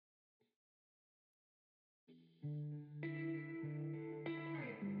This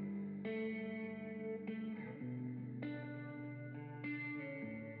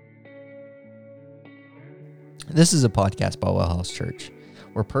is a podcast by Well House Church,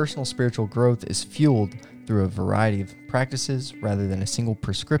 where personal spiritual growth is fueled through a variety of practices rather than a single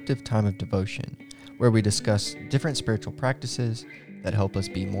prescriptive time of devotion, where we discuss different spiritual practices that help us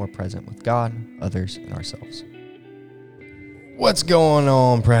be more present with God, others, and ourselves. What's going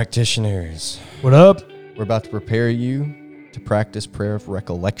on, practitioners? What up? We're about to prepare you to practice prayer of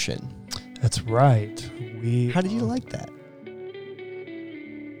recollection. That's right. How did you like that?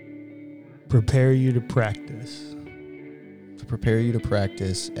 Prepare you to practice. To prepare you to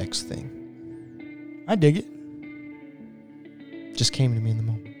practice X thing. I dig it. Just came to me in the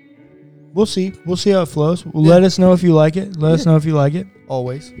moment. We'll see. We'll see how it flows. Let us know if you like it. Let us know if you like it.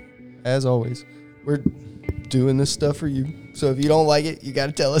 Always. As always. We're doing this stuff for you. So if you don't like it, you got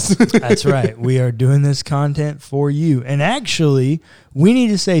to tell us. That's right. We are doing this content for you. And actually, we need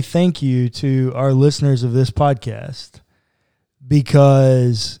to say thank you to our listeners of this podcast,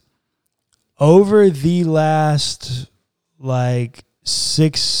 because over the last I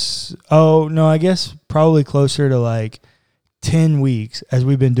guess probably closer to 10 weeks as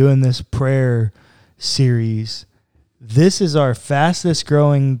we've been doing this prayer series, this is our fastest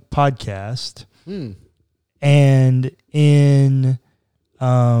growing podcast. And in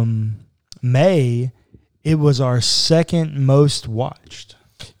May, it was our second most watched.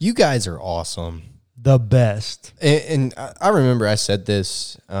 You guys are awesome. The best. And I remember I said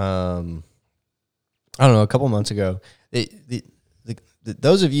this, I don't know, a couple months ago.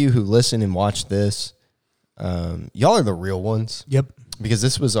 Those of you who listen and watch this, y'all are the real ones. Yep. Because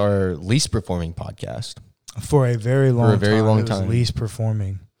this was our least performing podcast. For a very long time. It was least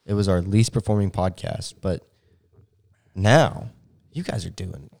performing. It was our least performing podcast. But now, you guys are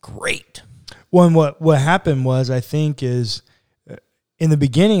doing great. Well, and what happened was, I think, is in the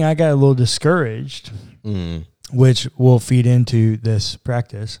beginning, I got a little discouraged, which will feed into this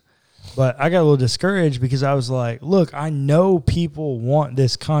practice. But I got a little discouraged because I was like, look, I know people want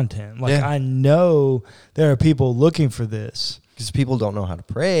this content. I know there are people looking for this. Because people don't know how to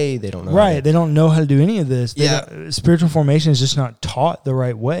pray. They don't know. Right. They don't know how to do any of this. Spiritual formation is just not taught the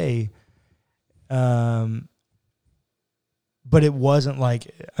right way. But it wasn't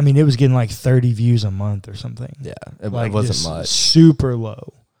it was getting 30 views a month or something. Yeah. It wasn't much. Super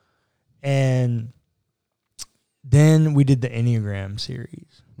low. And then we did the Enneagram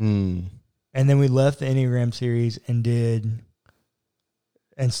series. And then we left the Enneagram series and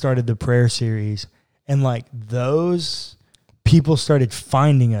started the prayer series. And those people started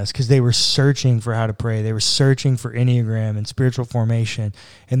finding us because they were searching for how to pray. They were searching for Enneagram and spiritual formation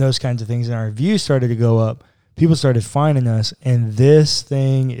and those kinds of things. And our views started to go up. People started finding us, and this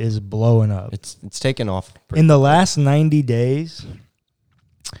thing is blowing up. It's taken off. In the last 90 days,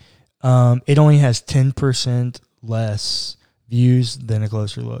 it only has 10% less views than A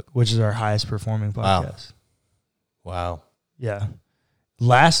Closer Look, which is our highest performing podcast. Wow. Yeah.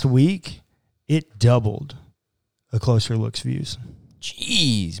 Last week, it doubled A Closer Look's views.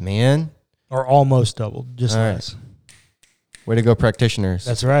 Jeez, man. Or almost doubled, just less. Way to go, practitioners.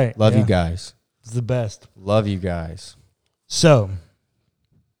 That's right. Love you guys. It's the best. Love you guys. So,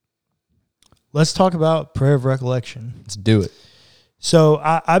 let's talk about prayer of recollection. Let's do it. So,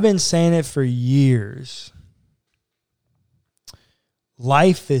 I've been saying it for years.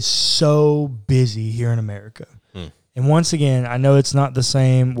 Life is so busy here in America. And once again, I know it's not the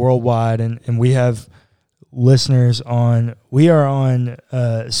same worldwide, and we have listeners we are on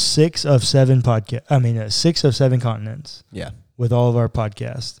 6 of 7 continents. Yeah. With all of our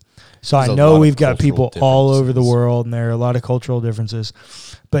podcasts. So I know we've got people all over the world, and there are a lot of cultural differences.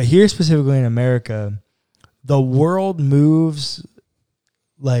 But here specifically in America, the world moves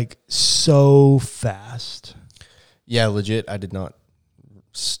so fast. Yeah, legit. I did not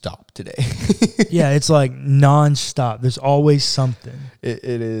stop today. Yeah, it's nonstop. There's always something. It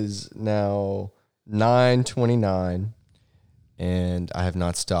is now 9:29, and I have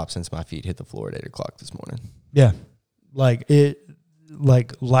not stopped since my feet hit the floor at 8 o'clock this morning. Yeah. Life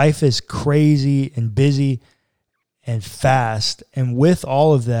is crazy and busy and fast. And with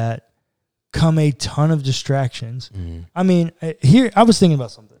all of that come a ton of distractions. I mean, I was thinking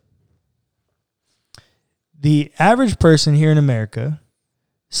about something. The average person here in America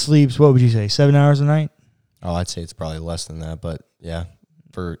sleeps, what would you say, 7 hours a night? Oh, I'd say it's probably less than that, but yeah,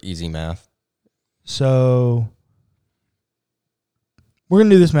 for easy math. So we're going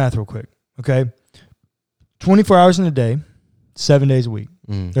to do this math real quick, okay? 24 hours in a day, 7 days a week.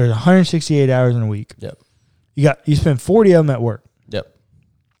 There's 168 hours in a week. Yep. You spend 40 of them at work. Yep.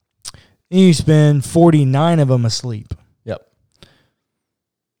 and you spend 49 of them asleep. Yep.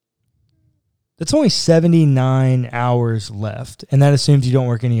 That's only 79 hours left, and that assumes you don't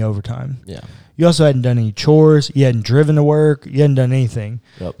work any overtime. Yeah. You also hadn't done any chores. You hadn't driven to work. You hadn't done anything.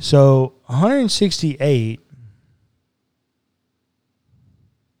 Yep. So 168.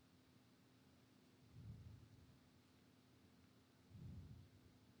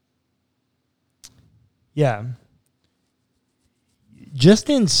 Yeah. Just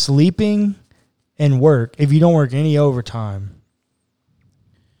in sleeping and work, if you don't work any overtime,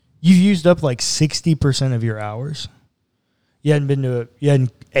 you've used up like 60% of your hours. You hadn't you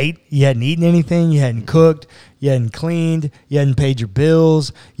hadn't eaten anything, you hadn't cooked, you hadn't cleaned, you hadn't paid your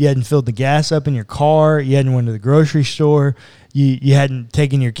bills, you hadn't filled the gas up in your car, you hadn't went to the grocery store, you hadn't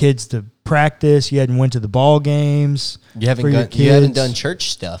taken your kids to practice, you hadn't went to the ball games. You hadn't done church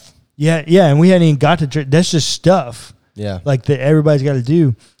stuff. Yeah, and we hadn't even got to church. That's just stuff. Yeah. Like that everybody's got to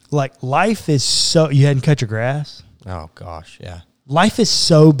do. Like life is so, you hadn't cut your grass. Oh gosh, yeah. Life is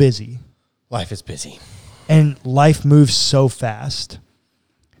so busy. Life is busy. And life moves so fast.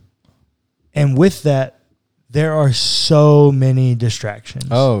 And with that, there are so many distractions.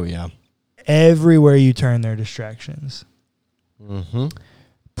 Oh, yeah. Everywhere you turn, there are distractions. Mm-hmm.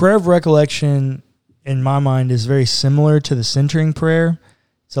 Prayer of recollection, in my mind, is very similar to the centering prayer.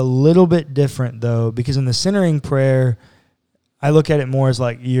 It's a little bit different, though, because in the centering prayer, I look at it more as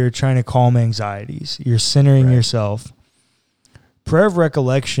like you're trying to calm anxieties. You're centering yourself. Prayer of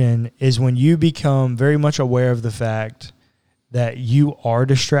recollection is when you become very much aware of the fact that you are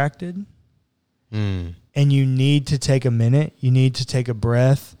distracted and you need to take a minute, you need to take a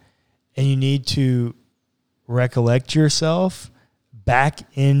breath, and you need to recollect yourself back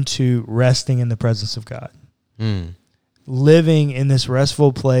into resting in the presence of God. Living in this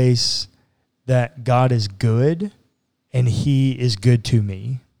restful place that God is good and he is good to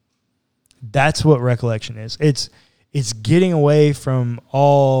me. That's what recollection is. It's getting away from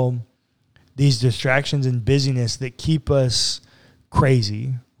all these distractions and busyness that keep us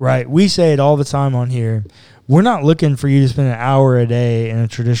crazy, right? We say it all the time on here. We're not looking for you to spend an hour a day in a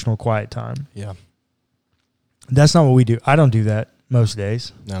traditional quiet time. Yeah. That's not what we do. I don't do that most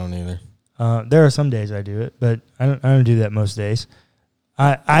days. I don't either. There are some days I do it, but I don't do that most days.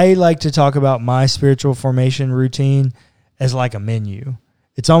 I like to talk about my spiritual formation routine as like a menu.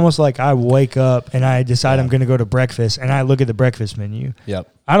 It's almost like I wake up and I decide I'm going to go to breakfast and I look at the breakfast menu. Yep.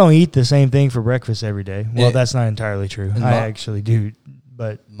 I don't eat the same thing for breakfast every day. Well, that's not entirely true. I actually do,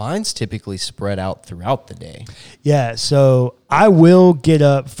 but mine's typically spread out throughout the day. Yeah, so I will get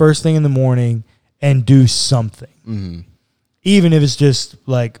up first thing in the morning and do something. Even if it's just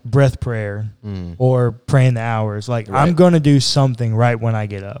like breath prayer or praying the hours. Like I'm going to do something right when I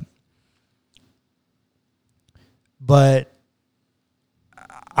get up. But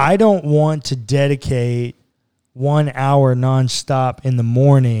I don't want to dedicate 1 hour nonstop in the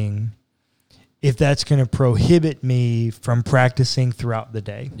morning if that's going to prohibit me from practicing throughout the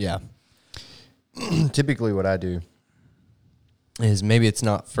day. Yeah. Typically what I do is maybe it's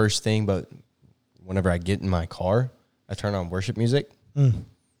not first thing, but whenever I get in my car, I turn on worship music.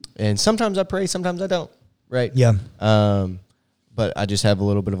 And sometimes I pray, sometimes I don't. Right? Yeah. But I just have a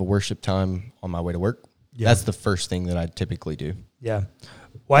little bit of a worship time on my way to work. Yeah. That's the first thing that I typically do. Yeah.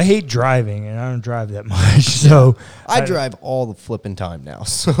 Well, I hate driving, and I don't drive that much. So I drive all the flipping time now.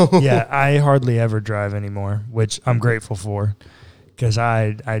 So yeah, I hardly ever drive anymore, which I'm grateful for because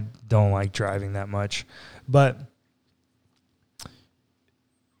I don't like driving that much. But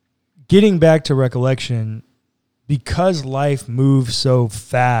getting back to recollection, because life moves so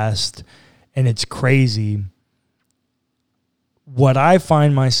fast and it's crazy, what I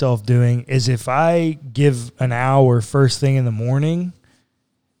find myself doing is if I give an hour first thing in the morning,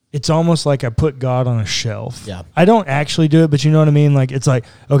 it's almost like I put God on a shelf. Yeah. I don't actually do it, but you know what I mean? Like, it's like,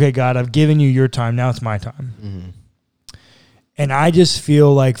 okay, God, I've given you your time. Now it's my time. And I just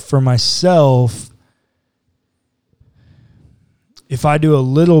feel like for myself, if I do a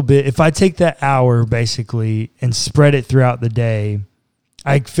little bit, if I take that hour basically and spread it throughout the day,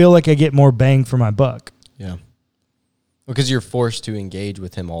 I feel like I get more bang for my buck. Yeah. Because you're forced to engage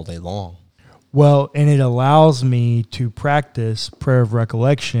with him all day long. Well, and it allows me to practice prayer of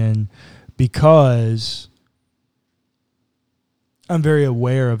recollection because I'm very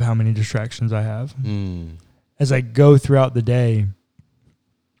aware of how many distractions I have as I go throughout the day.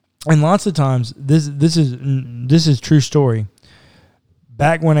 And lots of times, this is true story.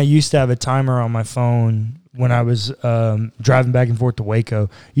 Back when I used to have a timer on my phone, when I was driving back and forth to Waco,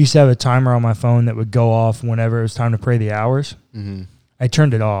 I used to have a timer on my phone that would go off whenever it was time to pray the hours. I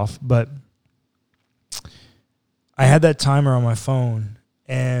turned it off, but I had that timer on my phone,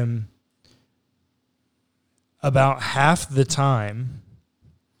 and about half the time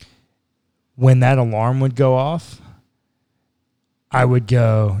when that alarm would go off, I would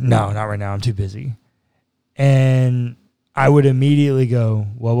go, no, not right now. I'm too busy. And I would immediately go,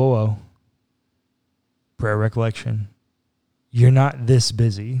 whoa, whoa, whoa. Prayer recollection. You're not this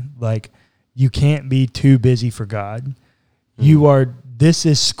busy. Like, you can't be too busy for God. This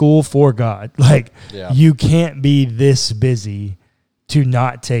is school for God. Like, you can't be this busy to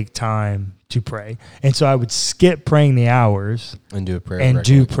not take time to pray. And so I would skip praying the hours and do a prayer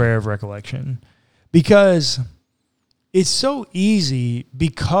do prayer of recollection, because it's so easy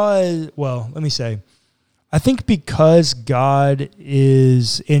I think because God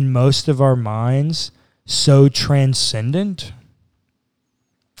is in most of our minds so transcendent,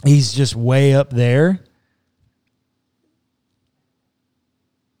 he's just way up there,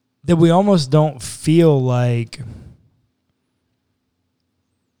 that we almost don't feel like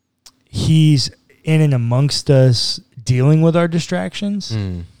he's in and amongst us dealing with our distractions.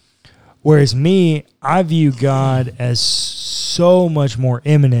 Whereas me, I view God as so much more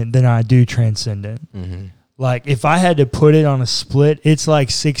immanent than I do transcendent. Mm-hmm. Like, if I had to put it on a split, it's like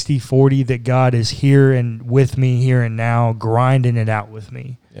 60-40 that God is here and with me here and now, grinding it out with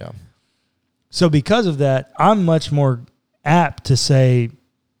me. Yeah. So because of that, I'm much more apt to say,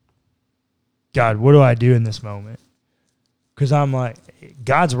 God, what do I do in this moment? Because I'm like,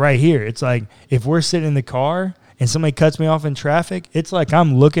 God's right here. It's like, if we're sitting in the car and somebody cuts me off in traffic, it's like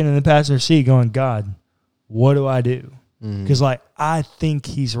I'm looking in the passenger seat going, God, what do I do? Because I think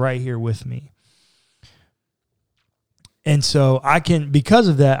he's right here with me. And so because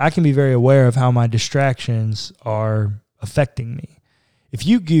of that, I can be very aware of how my distractions are affecting me. If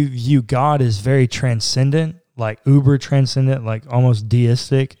you view God as very transcendent, like uber transcendent, like almost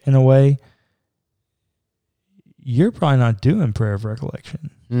deistic in a way, you're probably not doing prayer of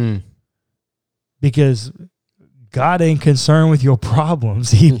recollection. Because God ain't concerned with your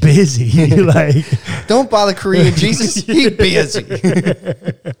problems. He busy. Like, don't bother Korean Jesus. He busy.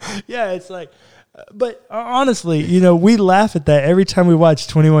 Yeah, it's like, but honestly, we laugh at that every time we watch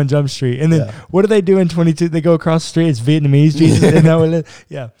 21 Jump Street. And then what do they do in 22? They go across the street. It's Vietnamese Jesus. Isn't that what it is?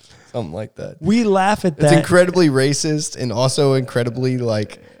 Yeah. Something like that. We laugh at that. It's incredibly racist and also incredibly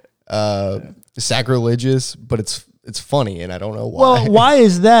sacrilegious, but it's funny, and I don't know why. Well, why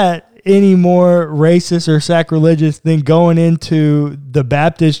is that any more racist or sacrilegious than going into the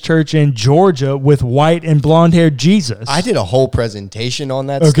Baptist church in Georgia with white and blonde-haired Jesus? I did a whole presentation on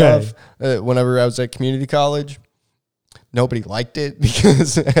that stuff whenever I was at community college. Nobody liked it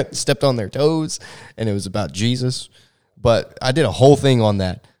because I stepped on their toes, and it was about Jesus. But I did a whole thing on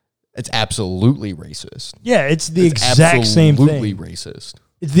that. It's absolutely racist. Yeah, it's the exact same thing. Absolutely racist.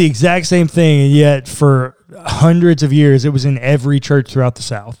 It's the exact same thing, and yet for hundreds of years, it was in every church throughout the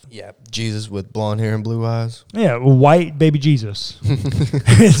South. Yeah, Jesus with blonde hair and blue eyes. Yeah, white baby Jesus.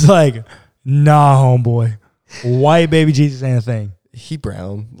 It's like, nah, homeboy. White baby Jesus ain't a thing. He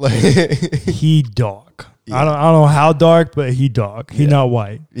brown. He dark. Yeah. I don't know how dark, but he dark. He not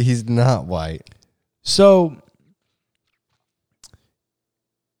white. He's not white. So,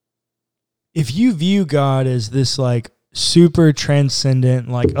 if you view God as this like super transcendent,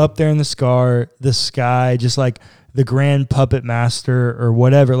 like up there in the sky, just like the grand puppet master or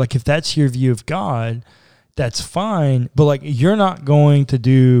whatever, like if that's your view of God, that's fine. But like, you're not going to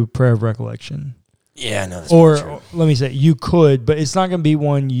do prayer of recollection. Yeah, no. That's or let me say, you could, but it's not going to be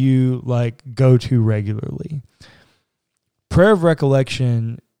one you like go to regularly. Prayer of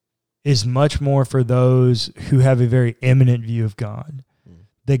recollection is much more for those who have a very imminent view of God.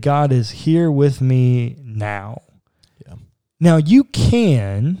 That God is here with me now. Yeah. Now you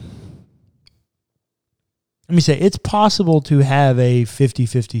can, let me say, it's possible to have a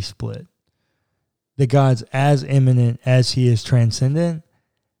 50-50 split. That God's as immanent as he is transcendent.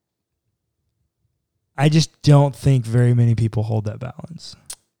 I just don't think very many people hold that balance.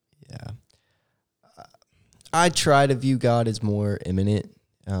 Yeah. I try to view God as more immanent.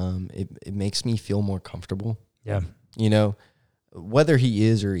 It makes me feel more comfortable. Yeah. Whether he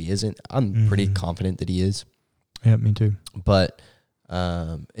is or he isn't, I'm pretty confident that he is. Yeah, me too. But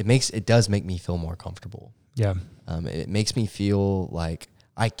it does make me feel more comfortable. Yeah. It makes me feel like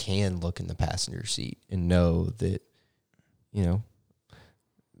I can look in the passenger seat and know that,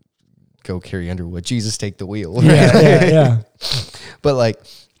 go Carrie Underwood, Jesus take the wheel. Right? Yeah. But like,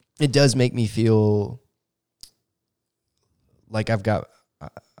 it does make me feel like I've got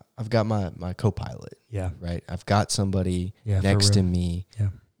my co-pilot. Yeah. Right. I've got somebody Yeah, next to me Yeah.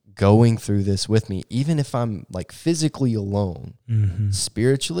 going through this with me. Even if I'm like physically alone,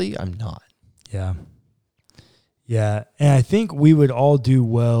 spiritually, I'm not. Yeah. Yeah. And I think we would all do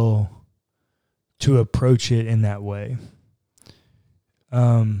well to approach it in that way.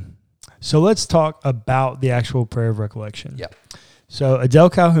 So let's talk about the actual prayer of recollection. Yeah. So Adele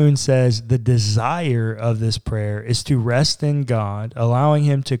Calhoun says the desire of this prayer is to rest in God, allowing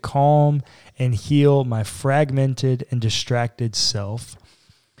him to calm and heal my fragmented and distracted self.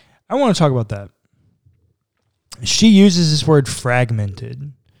 I want to talk about that. She uses this word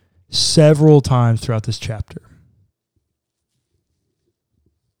fragmented several times throughout this chapter.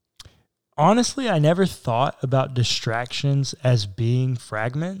 Honestly, I never thought about distractions as being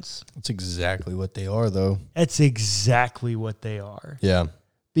fragments. That's exactly what they are, though. That's exactly what they are. Yeah.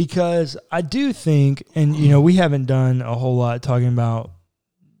 Because I do think, and we haven't done a whole lot talking about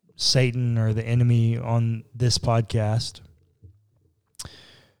Satan or the enemy on this podcast,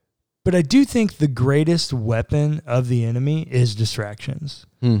 but I do think the greatest weapon of the enemy is distractions.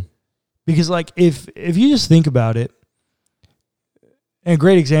 Because if you just think about it, and a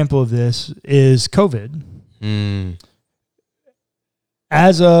great example of this is COVID.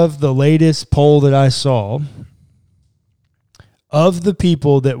 As of the latest poll that I saw, of the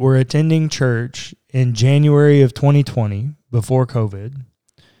people that were attending church in January of 2020, before COVID,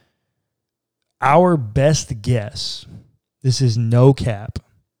 our best guess, this is no cap,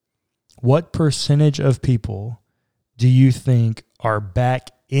 what percentage of people do you think are back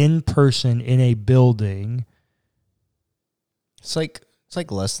in person in a building? It's like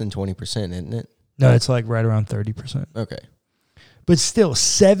less than 20%, isn't it? No, it's like right around 30%. Okay. But still,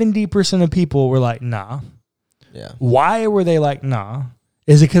 70% of people were like, nah. Yeah. Why were they like, nah?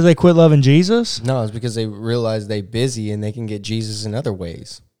 Is it because they quit loving Jesus? No, it's because they realize they're busy and they can get Jesus in other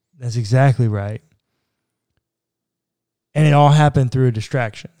ways. That's exactly right. And it all happened through a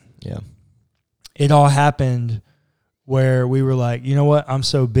distraction. Yeah. It all happened where we were like, you know what? I'm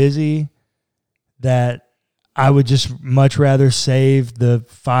so busy that I would just much rather save the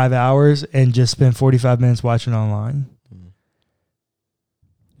 5 hours and just spend 45 minutes watching online.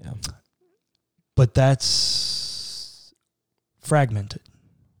 Yeah. But that's fragmented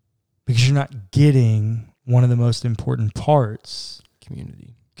because you're not getting one of the most important parts.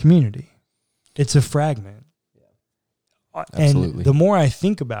 Community. It's a fragment. Yeah. Absolutely. And the more I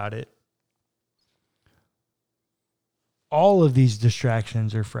think about it, all of these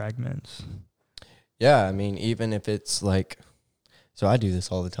distractions are fragments. Yeah, I mean, even if it's like, so I do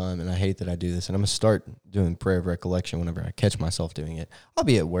this all the time, and I hate that I do this, and I'm going to start doing prayer of recollection whenever I catch myself doing it. I'll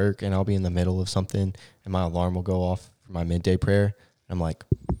be at work, and I'll be in the middle of something, and my alarm will go off for my midday prayer, and I'm like,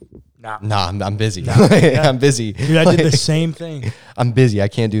 nah, I'm busy. I'm busy. Dude, I did the same thing. I'm busy. I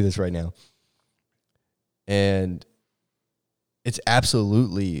can't do this right now. And it's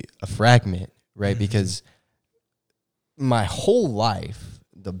absolutely a fragment, right? Because my whole life,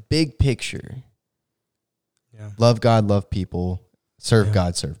 the big picture, love God, love people, serve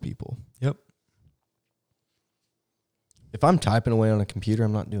God, serve people. Yep. If I'm typing away on a computer,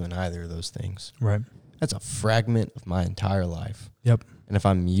 I'm not doing either of those things. Right. That's a fragment of my entire life. Yep. And if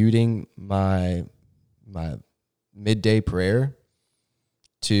I'm muting my midday prayer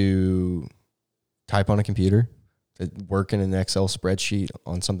to type on a computer, to work in an Excel spreadsheet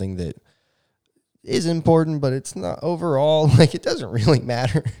on something that is important, but it's not overall, like, it doesn't really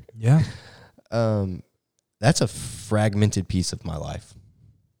matter. Yeah. That's a fragmented piece of my life.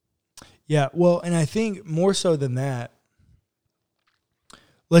 Yeah, well, and I think more so than that,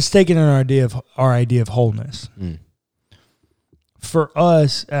 let's take it in our idea of wholeness. For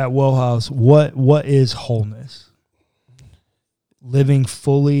us at Wellhouse, what is wholeness? Living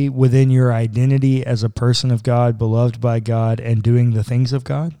fully within your identity as a person of God, beloved by God, and doing the things of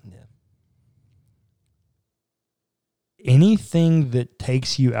God? Yeah. Anything that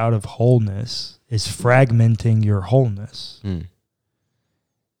takes you out of wholeness is fragmenting your wholeness.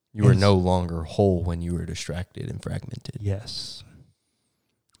 You were no longer whole when you were distracted and fragmented. Yes.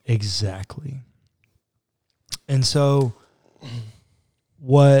 Exactly. And so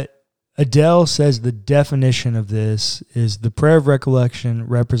what Adele says the definition of this is the prayer of recollection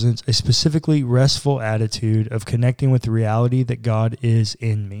represents a specifically restful attitude of connecting with the reality that God is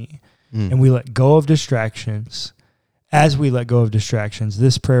in me. And we let go of distractions. As we let go of distractions,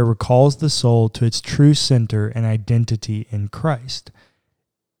 this prayer recalls the soul to its true center and identity in Christ.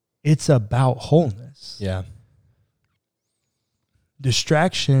 It's about wholeness. Yeah.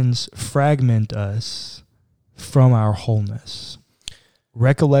 Distractions fragment us from our wholeness.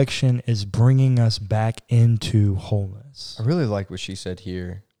 Recollection is bringing us back into wholeness. I really like what she said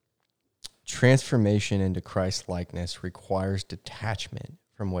here. Transformation into Christ-likeness requires detachment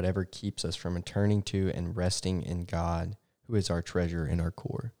from whatever keeps us from returning to and resting in God, who is our treasure and our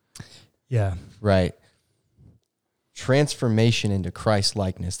core. Yeah. Right. transformation into Christ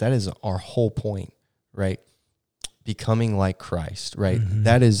likeness. That is our whole point, right? Becoming like Christ, right? Mm-hmm.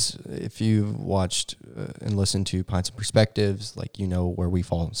 That is, if you've watched and listened to Pints and Perspectives, like, you know, where we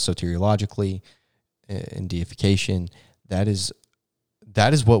fall soteriologically in deification, that is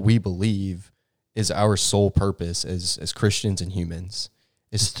what we believe is our sole purpose as Christians and humans.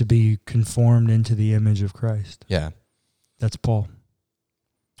 Is to be conformed into the image of Christ. Yeah. That's Paul.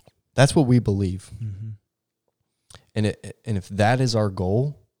 That's what we believe. Mm-hmm. And if that is our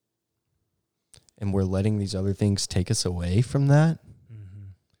goal, and we're letting these other things take us away from that,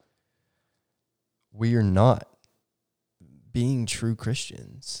 we are not being true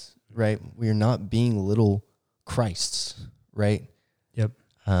Christians, right? We are not being little Christs, right? Yep.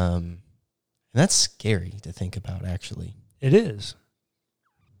 And that's scary to think about, actually. It is.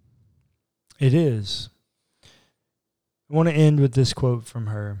 It is. I want to end with this quote from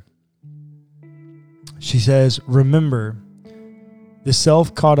her. She says, "Remember, the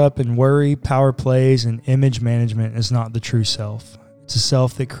self caught up in worry, power plays, and image management is not the true self. It's a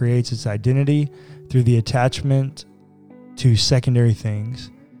self that creates its identity through the attachment to secondary things.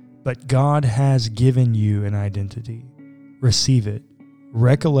 But God has given you an identity. Receive it.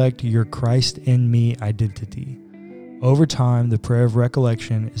 Recollect your Christ in me identity. Over time, the prayer of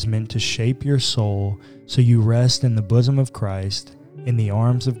recollection is meant to shape your soul so you rest in the bosom of Christ, in the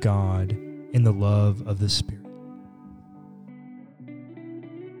arms of God, in the love of the Spirit."